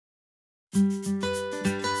Hi,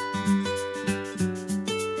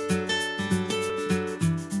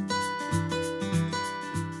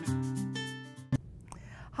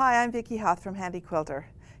 I'm Vicki Hoth from Handi Quilter.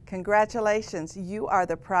 Congratulations, you are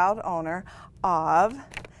the proud owner of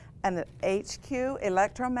an HQ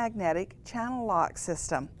Electromagnetic Channel Lock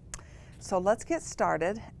system. So let's get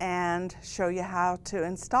started and show you how to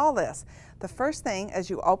install this. The first thing, as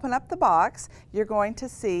you open up the box, you're going to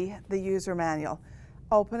see the user manual.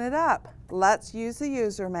 Open it up. Let's use the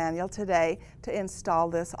user manual today to install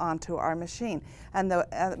this onto our machine. And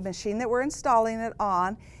the machine that we're installing it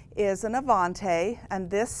on is an Avante, and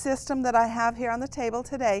this system that I have here on the table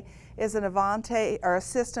today is an Avante, or a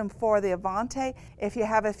system for the Avante. If you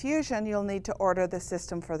have a Fusion, you'll need to order the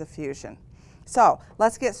system for the Fusion. So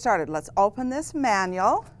let's get started. Let's open this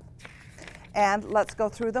manual and let's go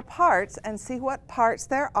through the parts and see what parts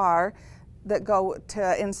there are that go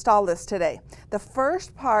to install this today. The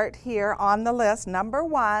first part here on the list, number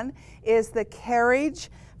 1, is the carriage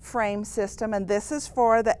frame system, and this is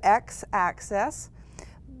for the X-axis.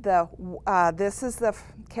 This is the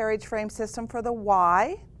carriage frame system for the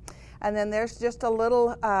Y, and then there's just a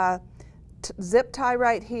little zip tie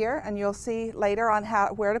right here, and you'll see later on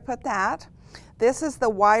where to put that. This is the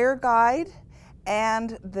wire guide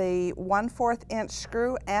and the 1/4 inch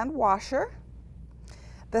screw and washer.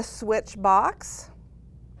 The switch box.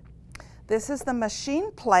 This is the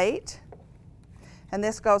machine plate, and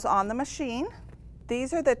this goes on the machine.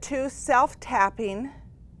 These are the 2 self-tapping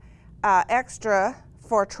extra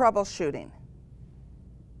for troubleshooting.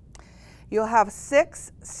 You'll have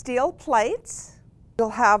 6 steel plates.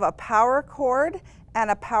 You'll have a power cord and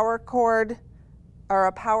a power cord or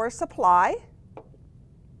a power supply.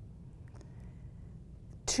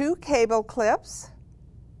 2 cable clips,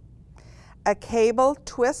 a cable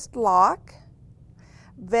twist lock,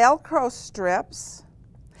 Velcro strips,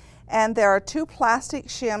 and there are 2 plastic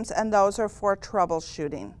shims, and those are for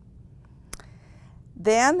troubleshooting.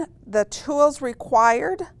 Then the tools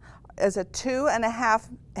required is a 2.5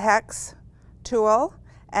 hex tool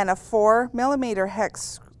and a 4mm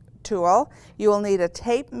hex tool. You will need a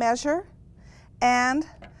tape measure and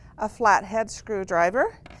a flathead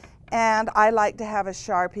screwdriver, and I like to have a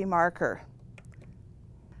Sharpie marker.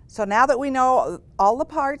 So now that we know all the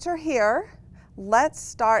parts are here, let's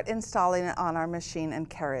start installing it on our machine and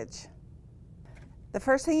carriage. The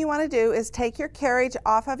first thing you want to do is take your carriage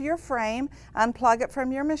off of your frame, unplug it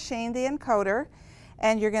from your machine, the encoder,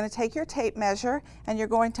 and you're going to take your tape measure and you're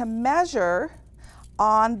going to measure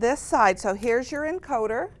on this side. So here's your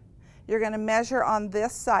encoder. You're going to measure on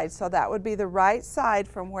this side, so that would be the right side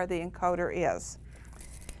from where the encoder is.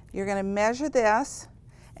 You're going to measure this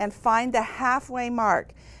and find the halfway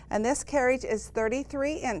mark. And this carriage is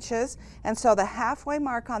 33 inches, and so the halfway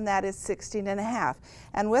mark on that is 16.5.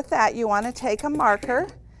 And with that, you want to take a marker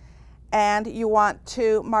and you want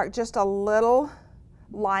to mark just a little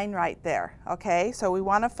line right there, okay? So we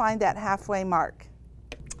want to find that halfway mark.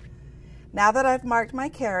 Now that I've marked my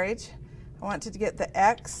carriage, I want to get the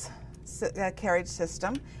X carriage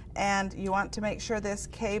system, and you want to make sure this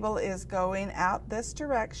cable is going out this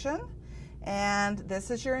direction. And this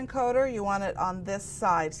is your encoder. You want it on this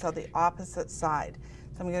side, so the opposite side.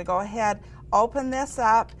 So I'm going to go ahead, open this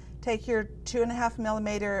up, take your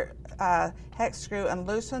 2.5mm hex screw and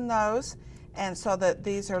loosen those, and so that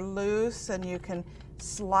these are loose, and you can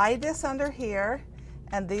slide this under here,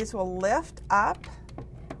 and these will lift up,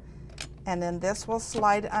 and then this will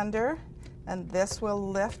slide under, and this will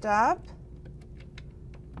lift up.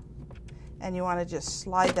 And you want to just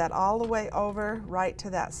slide that all the way over right to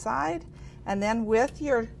that side. And then with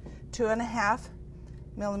your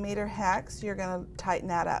 2.5mm hex, you're going to tighten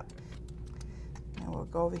that up. And we'll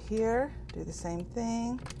go over here, do the same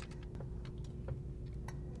thing.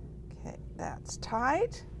 Okay, that's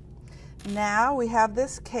tight. Now we have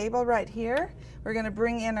this cable right here. We're going to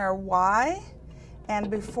bring in our Y, and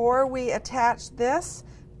before we attach this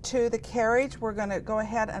to the carriage, we're going to go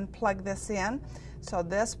ahead and plug this in. So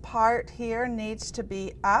this part here needs to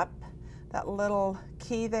be up, that little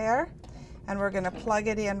key there. And we're going to plug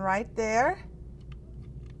it in right there.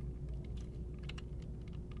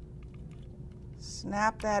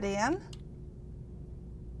 Snap that in.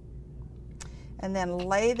 And then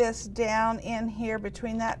lay this down in here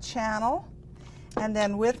between that channel. And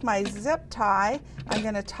then with my zip tie, I'm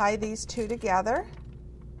going to tie these 2 together.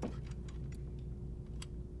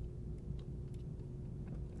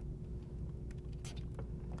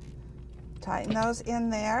 Tighten those in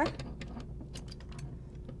there.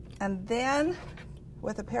 And then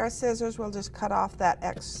with a pair of scissors, we'll just cut off that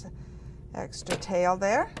extra tail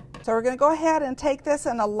there. So we're going to go ahead and take this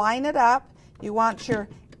and align it up. You want your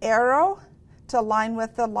arrow to align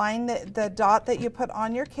with the line, the dot that you put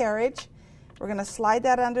on your carriage. We're going to slide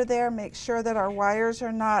that under there, make sure that our wires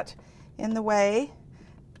are not in the way,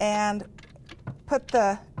 and put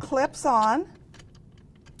the clips on.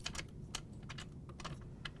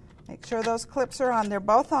 Make sure those clips are on. They're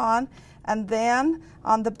both on. And then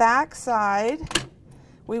on the back side,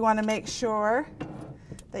 we want to make sure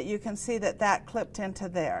that you can see that that clipped into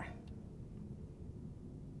there.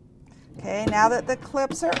 Okay, now that the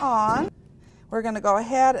clips are on, we're going to go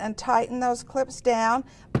ahead and tighten those clips down.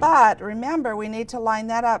 But remember, we need to line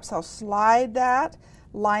that up. So slide that,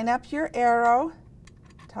 line up your arrow,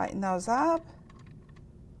 tighten those up.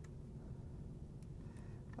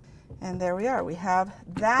 And there we are. We have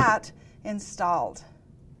that installed.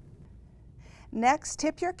 Next,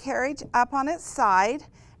 tip your carriage up on its side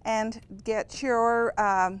and get your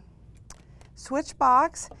switch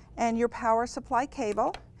box and your power supply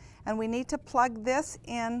cable. And we need to plug this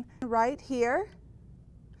in right here.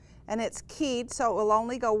 And it's keyed, so it will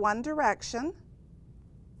only go one direction.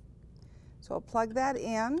 So we'll plug that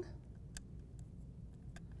in.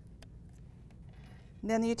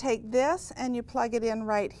 Then you take this and you plug it in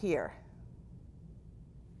right here.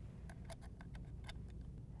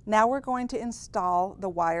 Now we're going to install the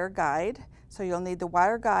wire guide. So you'll need the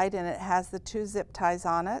wire guide, and it has the 2 zip ties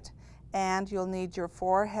on it. And you'll need your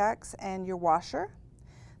 4 hex and your washer.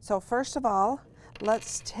 So first of all,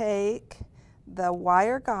 let's take the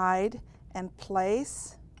wire guide and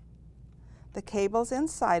place the cables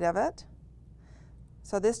inside of it.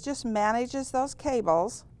 So this just manages those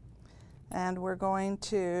cables. And we're going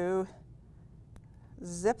to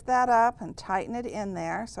zip that up and tighten it in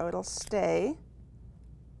there so it'll stay.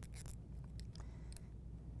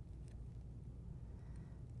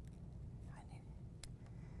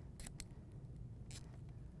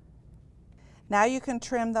 Now you can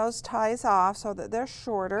trim those ties off so that they're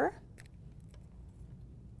shorter.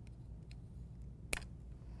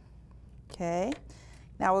 Okay,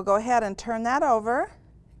 now we'll go ahead and turn that over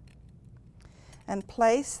and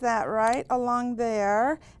place that right along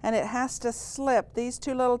there, and it has to slip. These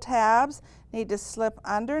 2 little tabs need to slip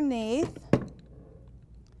underneath,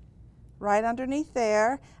 right underneath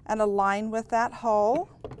there, and align with that hole.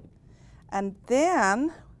 And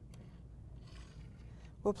then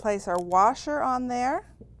we'll place our washer on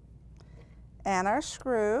there and our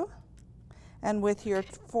screw, and with your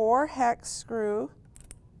 4 hex screw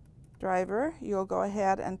driver, you'll go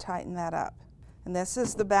ahead and tighten that up. And this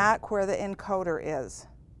is the back where the encoder is.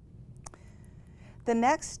 The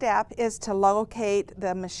next step is to locate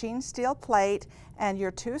the machine steel plate and your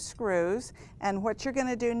 2 screws. And what you're going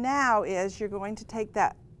to do now is you're going to take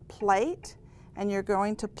that plate and you're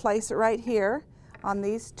going to place it right here on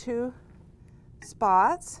these 2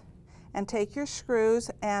 spots, and take your screws,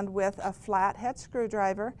 and with a flathead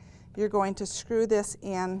screwdriver you're going to screw this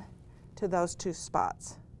in to those 2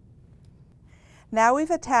 spots. Now we've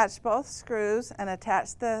attached both screws and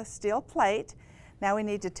attached the steel plate. Now we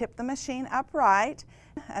need to tip the machine upright,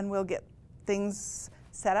 and we'll get things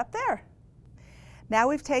set up there. Now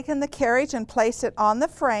we've taken the carriage and placed it on the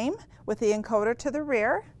frame with the encoder to the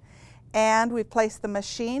rear, and we've placed the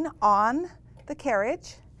machine on the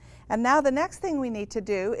carriage. And now the next thing we need to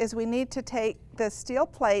do is we need to take the steel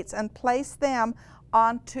plates and place them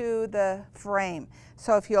onto the frame.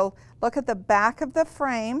 So if you'll look at the back of the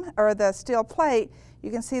frame, or the steel plate, you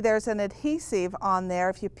can see there's an adhesive on there.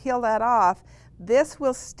 If you peel that off, this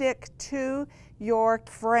will stick to your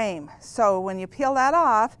frame. So when you peel that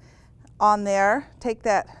off on there, take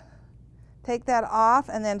that off,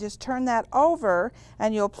 and then just turn that over,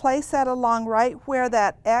 and you'll place that along right where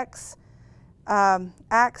that X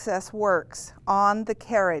axis works on the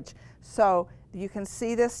carriage. So you can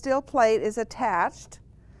see this steel plate is attached,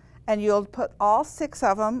 and you'll put all 6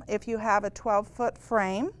 of them. If you have a 12-foot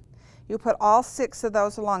frame, you put all 6 of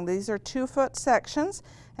those along. These are 2-foot sections,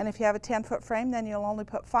 and if you have a 10-foot frame, then you'll only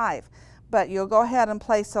put 5. But you'll go ahead and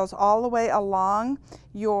place those all the way along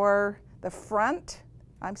the front.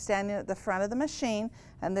 I'm standing at the front of the machine,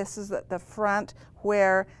 and this is the front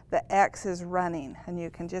where the X is running, and you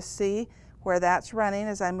can just see where that's running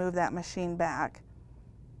as I move that machine back.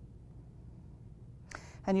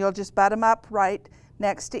 And you'll just butt them up right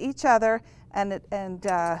next to each other, and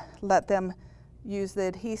let them use the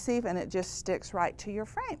adhesive, and it just sticks right to your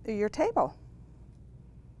frame, your table.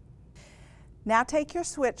 Now take your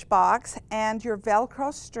switch box and your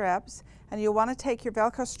Velcro strips, and you'll want to take your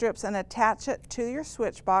Velcro strips and attach it to your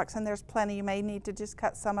switch box, and there's plenty. You may need to just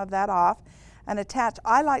cut some of that off and attach.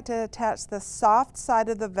 I like to attach the soft side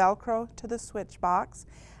of the Velcro to the switch box,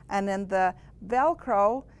 and then the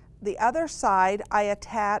Velcro, the other side, I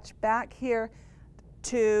attach back here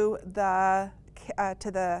to the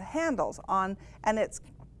handles on, and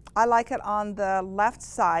I like it on the left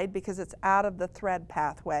side because it's out of the thread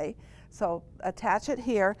pathway. So attach it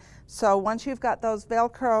here. So once you've got those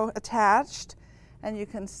Velcro attached and you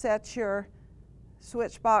can set your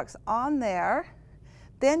switch box on there,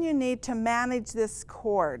 then you need to manage this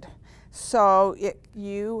cord. So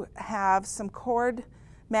you have some cord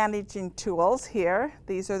managing tools here.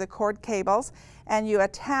 These are the cord cables, and you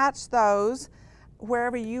attach those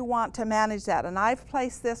wherever you want to manage that. And I've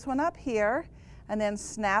placed this one up here, and then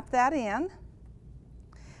snap that in,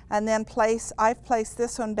 and then I've placed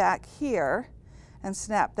this one back here and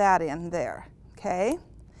snap that in there, okay?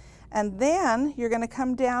 And then you're going to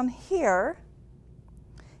come down here,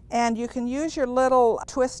 and you can use your little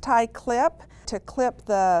twist tie clip to clip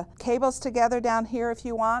the cables together down here if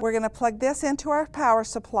you want. We're going to plug this into our power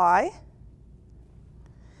supply,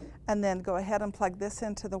 and then go ahead and plug this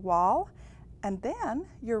into the wall, and then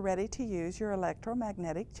you're ready to use your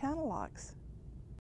electromagnetic channel locks.